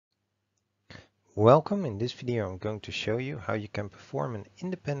Welcome. In this video I'm going to show you how you can perform an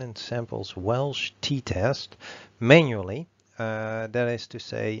independent samples Welch t-test manually, that is to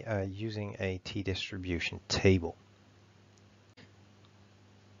say using a t-distribution table.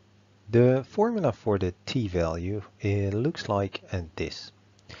 The formula for the t-value looks like this.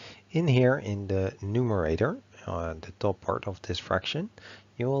 In here in the numerator, the top part of this fraction,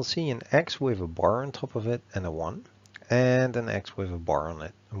 you will see an x with a bar on top of it and a 1, and an x with a bar on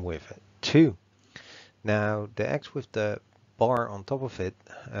it with a 2. Now the x with the bar on top of it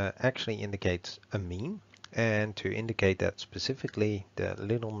actually indicates a mean, and to indicate that specifically, the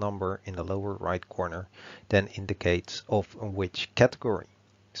little number in the lower right corner then indicates of which category.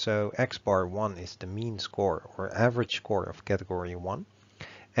 So x bar 1 is the mean score or average score of category 1,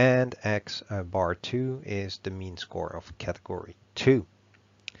 and x bar 2 is the mean score of category 2.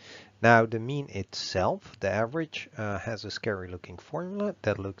 Now the mean itself, the average, has a scary looking formula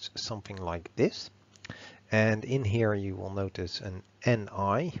that looks something like this. And in here you will notice an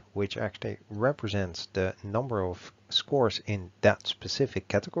NI, which actually represents the number of scores in that specific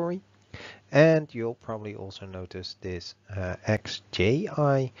category. And you'll probably also notice this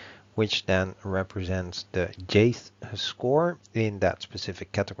XJI, which then represents the jth score in that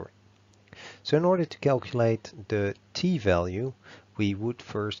specific category. So in order to calculate the t-value, we would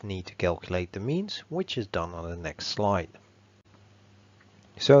first need to calculate the means, which is done on the next slide.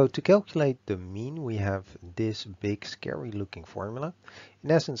 So to calculate the mean, we have this big scary looking formula. In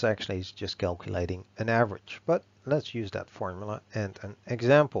essence, actually it's just calculating an average, but let's use that formula and an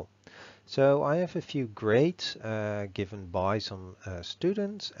example. So I have a few grades given by some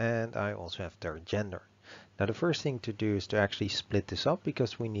students, and I also have their gender. Now the first thing to do is to actually split this up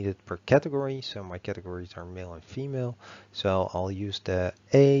because we need it per category. So my categories are male and female. So I'll use the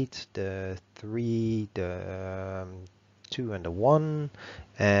 8, the 3, the 2 and the 1,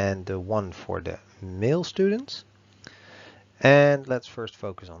 and the 1 for the male students. And let's first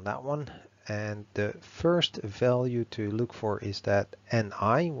focus on that one. And the first value to look for is that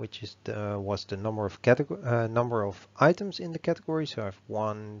NI, which is was the number of items in the category. So I have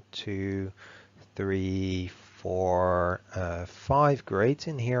 1, 2, 3, 4, 5 grades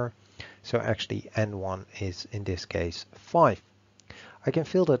in here. So actually N1 is in this case 5. I can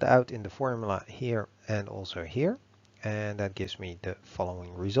fill that out in the formula here and also here. And that gives me the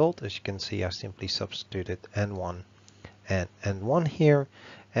following result. As you can see, I simply substituted N1 and N1 here,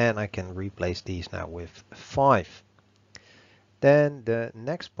 and I can replace these now with 5. Then the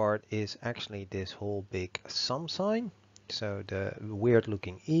next part is actually this whole big sum sign. So the weird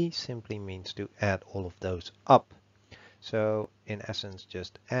looking E simply means to add all of those up. So in essence,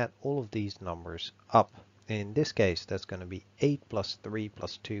 just add all of these numbers up. In this case, that's going to be 8 plus 3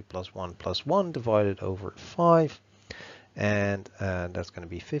 plus 2 plus 1 plus 1 divided over 5. And that's going to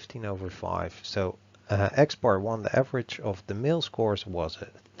be 15 over 5. So x bar 1, the average of the male scores was a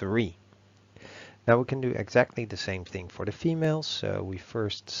 3. Now we can do exactly the same thing for the females. So we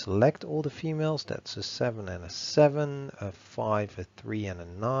first select all the females. That's a 7 and a 7, a 5, a 3 and a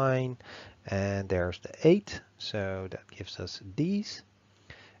 9. And there's the 8. So that gives us these.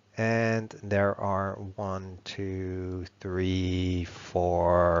 And there are 1, 2, 3,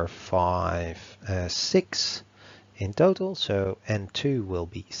 4, 5, 6. In total, so N2 will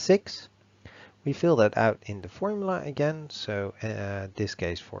be 6. We fill that out in the formula again, so this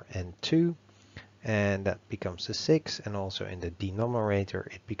case for N2, and that becomes a 6, and also in the denominator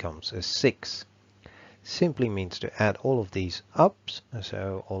it becomes a 6. Simply means to add all of these up,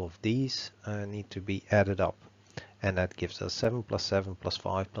 so all of these need to be added up, and that gives us 7 plus 7 plus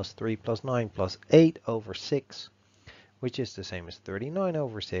 5 plus 3 plus 9 plus 8 over 6. Which is the same as 39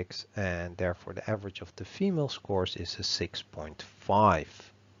 over 6, and therefore the average of the female scores is a 6.5.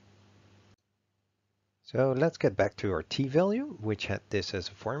 So let's get back to our t-value, which had this as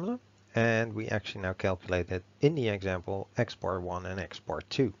a formula, and we actually now calculated in the example x bar 1 and x bar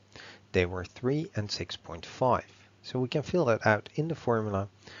 2. They were 3 and 6.5. So we can fill that out in the formula,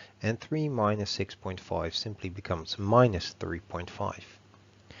 and 3 minus 6.5 simply becomes minus 3.5.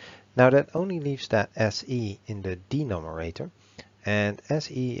 Now that only leaves that SE in the denominator, and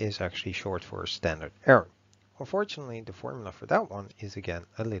SE is actually short for standard error. Unfortunately, the formula for that one is again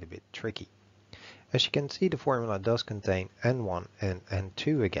a little bit tricky. As you can see, the formula does contain N1 and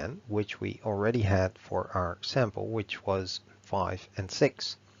N2 again, which we already had for our sample, which was 5 and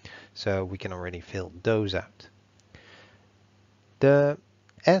 6. So we can already fill those out. The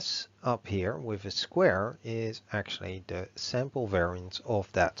S up here with a square is actually the sample variance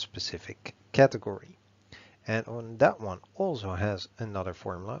of that specific category. And on that one also has another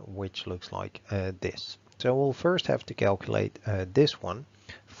formula which looks like this. So we'll first have to calculate this one,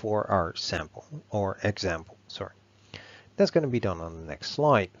 for our sample or example, sorry. That's going to be done on the next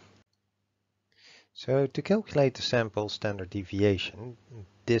slide. So to calculate the sample standard deviation,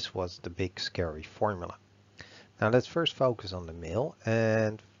 this was the big scary formula. Now let's first focus on the male,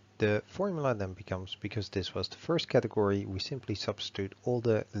 and the formula then becomes, because this was the first category, we simply substitute all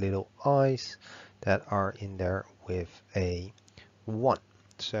the little i's that are in there with a 1.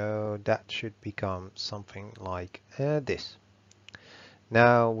 So that should become something like this.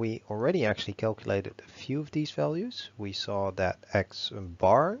 Now we already actually calculated a few of these values. We saw that x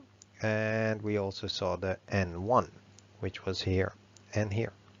bar, and we also saw the n1, which was here and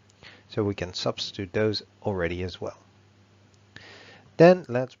here. So we can substitute those already as well. Then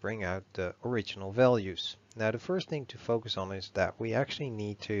let's bring out the original values. Now the first thing to focus on is that we actually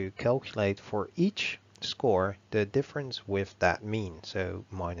need to calculate for each score the difference with that mean, so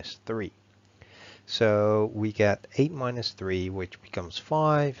 -3. So we get 8 minus 3, which becomes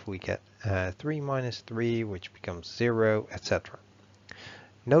 5. We get 3 minus 3, which becomes 0, etc.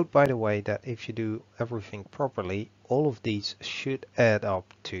 Note, by the way, that if you do everything properly, all of these should add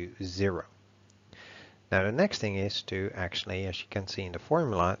up to 0. Now the next thing is to actually, as you can see in the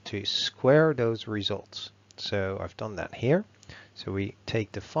formula, to square those results. So I've done that here. So we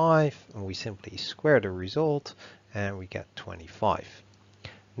take the 5 and we simply square the result and we get 25.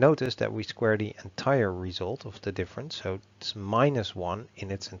 Notice that we square the entire result of the difference, so it's -1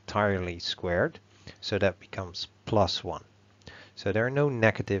 in its entirely squared, so that becomes +1. So there are no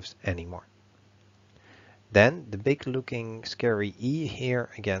negatives anymore. Then the big looking scary E here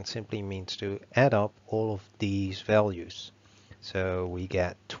again simply means to add up all of these values. So we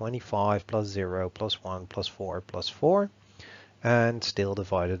get 25 plus 0 plus 1 plus 4 plus 4, and still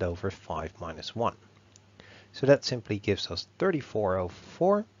divided over 5 minus 1. So that simply gives us 34 over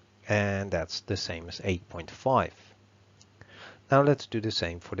 4, and that's the same as 8.5. Now let's do the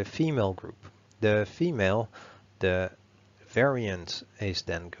same for the female group. The female, the variance is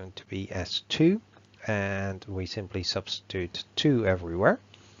then going to be S2, and we simply substitute 2 everywhere.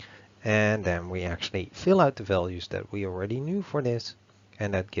 And then we actually fill out the values that we already knew for this,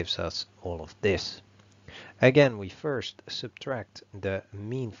 and that gives us all of this. Again, we first subtract the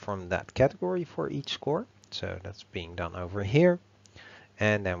mean from that category for each score. So that's being done over here.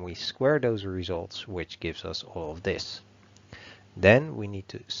 And then we square those results, which gives us all of this. Then we need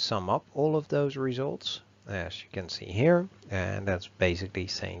to sum up all of those results, as you can see here. And that's basically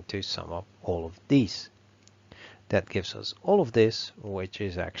saying to sum up all of these. That gives us all of this, which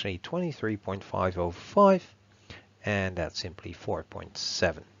is actually 23.5 over 5. And that's simply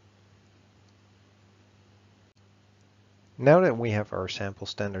 4.7. Now that we have our sample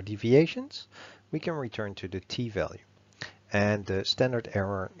standard deviations, we can return to the t-value and the standard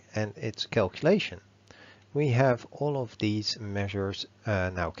error and its calculation. We have all of these measures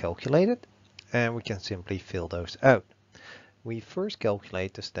now calculated, and we can simply fill those out. We first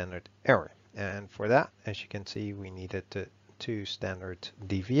calculate the standard error, and for that, as you can see, we needed the 2 standard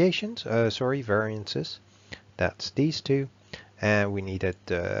deviations, variances. That's these 2. And we needed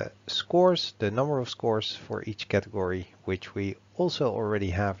the scores, the number of scores for each category, which we also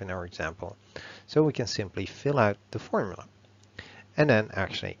already have in our example. So we can simply fill out the formula and then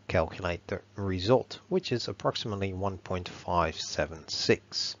actually calculate the result, which is approximately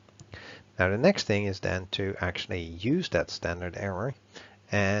 1.576. Now the next thing is then to actually use that standard error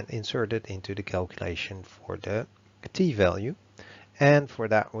and insert it into the calculation for the t-value. And for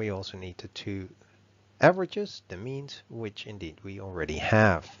that we also need the 2 averages, the means, which indeed we already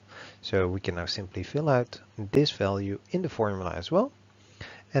have. So we can now simply fill out this value in the formula as well.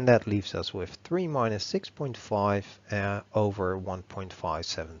 And that leaves us with 3 minus 6.5 over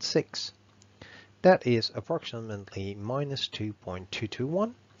 1.576. That is approximately minus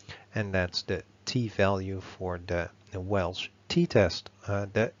 2.221. And that's the t-value for the Welch t-test,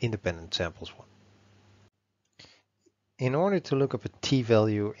 the independent samples one. In order to look up a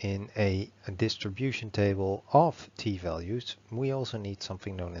t-value in a distribution table of t-values, we also need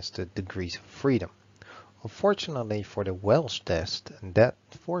something known as the degrees of freedom. Unfortunately for the Welch test, that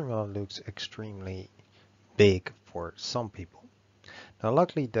formula looks extremely big for some people. Now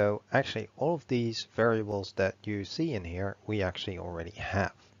luckily though, actually all of these variables that you see in here, we actually already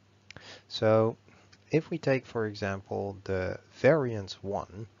have. So if we take, for example, the variance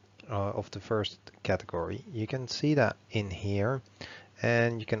 1, of the first category, you can see that in here,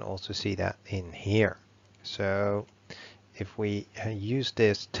 and you can also see that in here. So if we use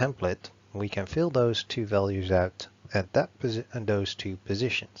this template, we can fill those 2 values out at those 2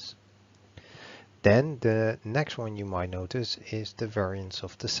 positions. Then the next one you might notice is the variance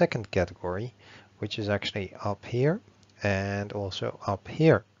of the second category, which is actually up here, and also up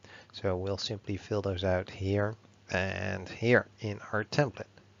here. So we'll simply fill those out here and here in our template.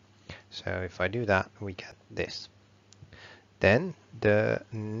 So if I do that, we get this. Then the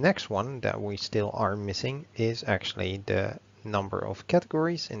next one that we still are missing is actually the number of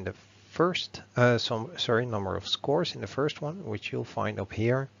categories in the first, number of scores in the first one, which you'll find up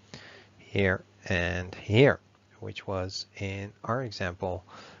here, here, and here, which was in our example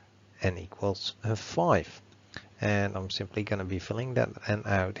n equals 5. And I'm simply going to be filling that n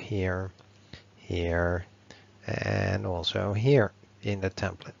out here, here, and also here in the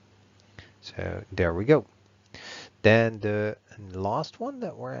template. So there we go. Then the last one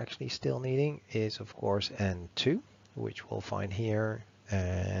that we're actually still needing is, of course, n2, which we'll find here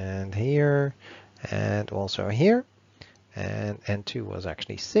and here and also here. And n2 was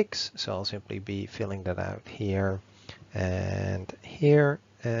actually 6, so I'll simply be filling that out here and here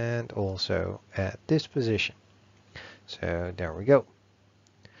and also at this position. So there we go.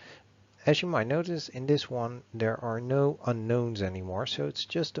 As you might notice, in this one there are no unknowns anymore, so it's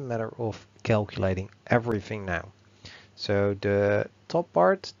just a matter of calculating everything now. So the top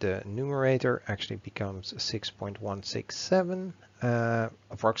part, the numerator, actually becomes 6.167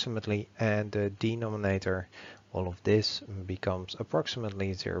 approximately, and the denominator, all of this, becomes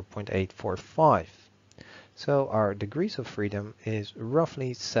approximately 0.845. So our degrees of freedom is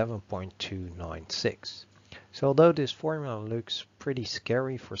roughly 7.296. So although this formula looks pretty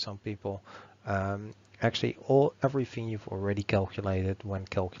scary for some people, actually everything you've already calculated when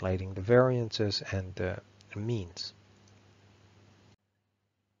calculating the variances and the means.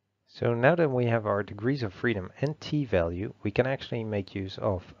 So now that we have our degrees of freedom and t-value, we can actually make use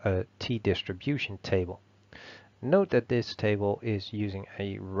of a t-distribution table. Note that this table is using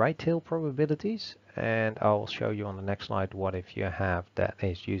a right-tail probabilities, and I'll show you on the next slide what if you have that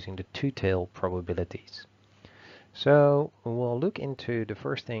is using the two-tail probabilities. So we'll look into the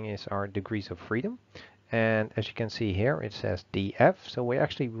first thing is our degrees of freedom, and as you can see here it says df, so we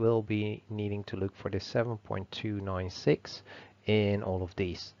actually will be needing to look for this 7.296 in all of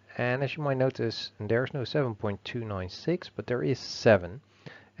these. And as you might notice, there's no 7.296, but there is 7,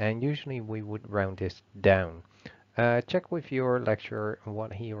 and usually we would round this down. Check with your lecturer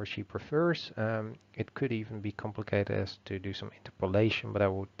what he or she prefers. It could even be complicated as to do some interpolation, but I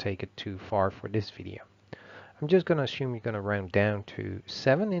would take it too far for this video. I'm just going to assume you're going to round down to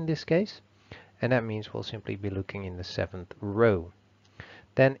 7 in this case, and that means we'll simply be looking in the 7th row.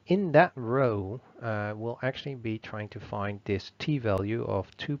 Then in that row, we'll actually be trying to find this t-value of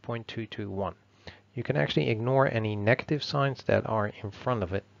 2.221. You can actually ignore any negative signs that are in front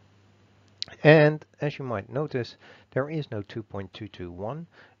of it. And as you might notice, there is no 2.221,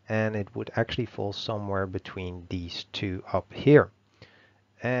 and it would actually fall somewhere between these two up here.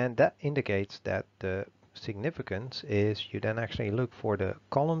 And that indicates that the significance is you then actually look for the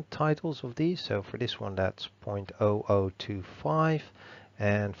column titles of these. So for this one, that's 0.0025.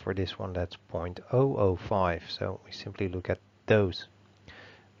 And for this one, that's 0.005. So we simply look at those.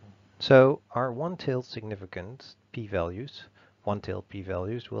 So our one-tailed significance p-values, one-tailed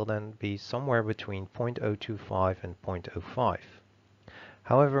p-values will then be somewhere between 0.025 and 0.05.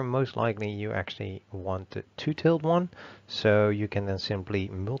 However, most likely you actually want the two-tailed one, so you can then simply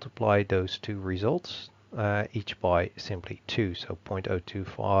multiply those two results, each by simply 2. So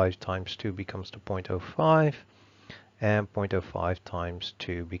 0.025 times 2 becomes the 0.05. And 0.05 times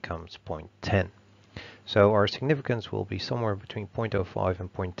 2 becomes 0.10. So our significance will be somewhere between 0.05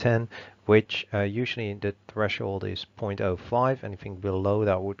 and 0.10, which usually the threshold is 0.05. Anything below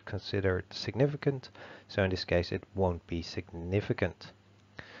that would consider it significant. So in this case, it won't be significant.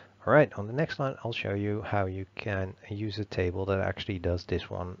 All right, on the next slide, I'll show you how you can use a table that actually does this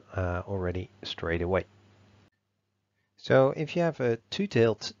one already straight away. So if you have a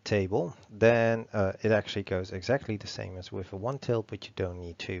two-tailed table, then it actually goes exactly the same as with a one-tailed, but you don't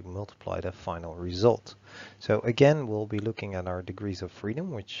need to multiply the final result. So again, we'll be looking at our degrees of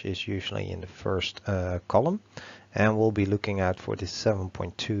freedom, which is usually in the first column, and we'll be looking out for this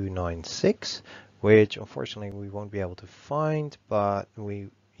 7.296, which unfortunately we won't be able to find, but we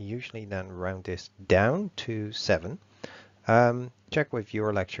usually then round this down to 7. Check with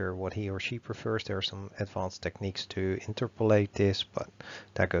your lecturer what he or she prefers. There are some advanced techniques to interpolate this, but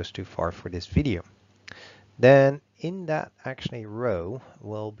that goes too far for this video. Then in that actually row,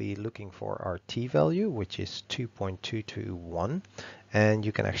 we'll be looking for our t-value, which is 2.221, and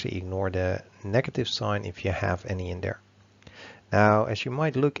you can actually ignore the negative sign if you have any in there. Now, as you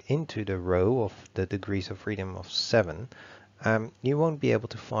might look into the row of the degrees of freedom of 7, you won't be able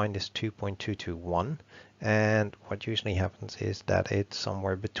to find this 2.221, and what usually happens is that it's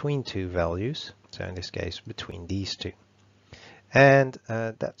somewhere between two values, so in this case between these two. And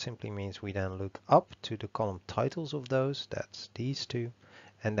that simply means we then look up to the column titles of those, that's these two,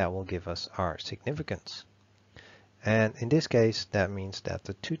 and that will give us our significance. And in this case, that means that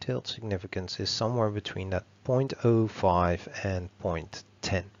the two-tailed significance is somewhere between that 0.05 and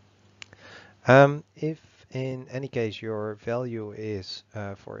 0.10. If in any case your value is,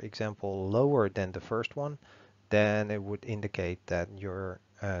 for example, lower than the first one, then it would indicate that your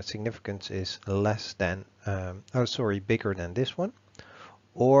significance is less than, bigger than this one.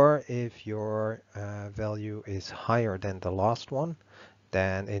 Or if your value is higher than the last one,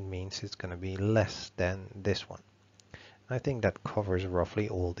 then it means it's going to be less than this one. I think that covers roughly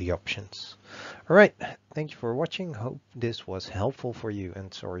all the options. All right, thank you for watching. Hope this was helpful for you,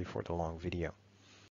 and sorry for the long video.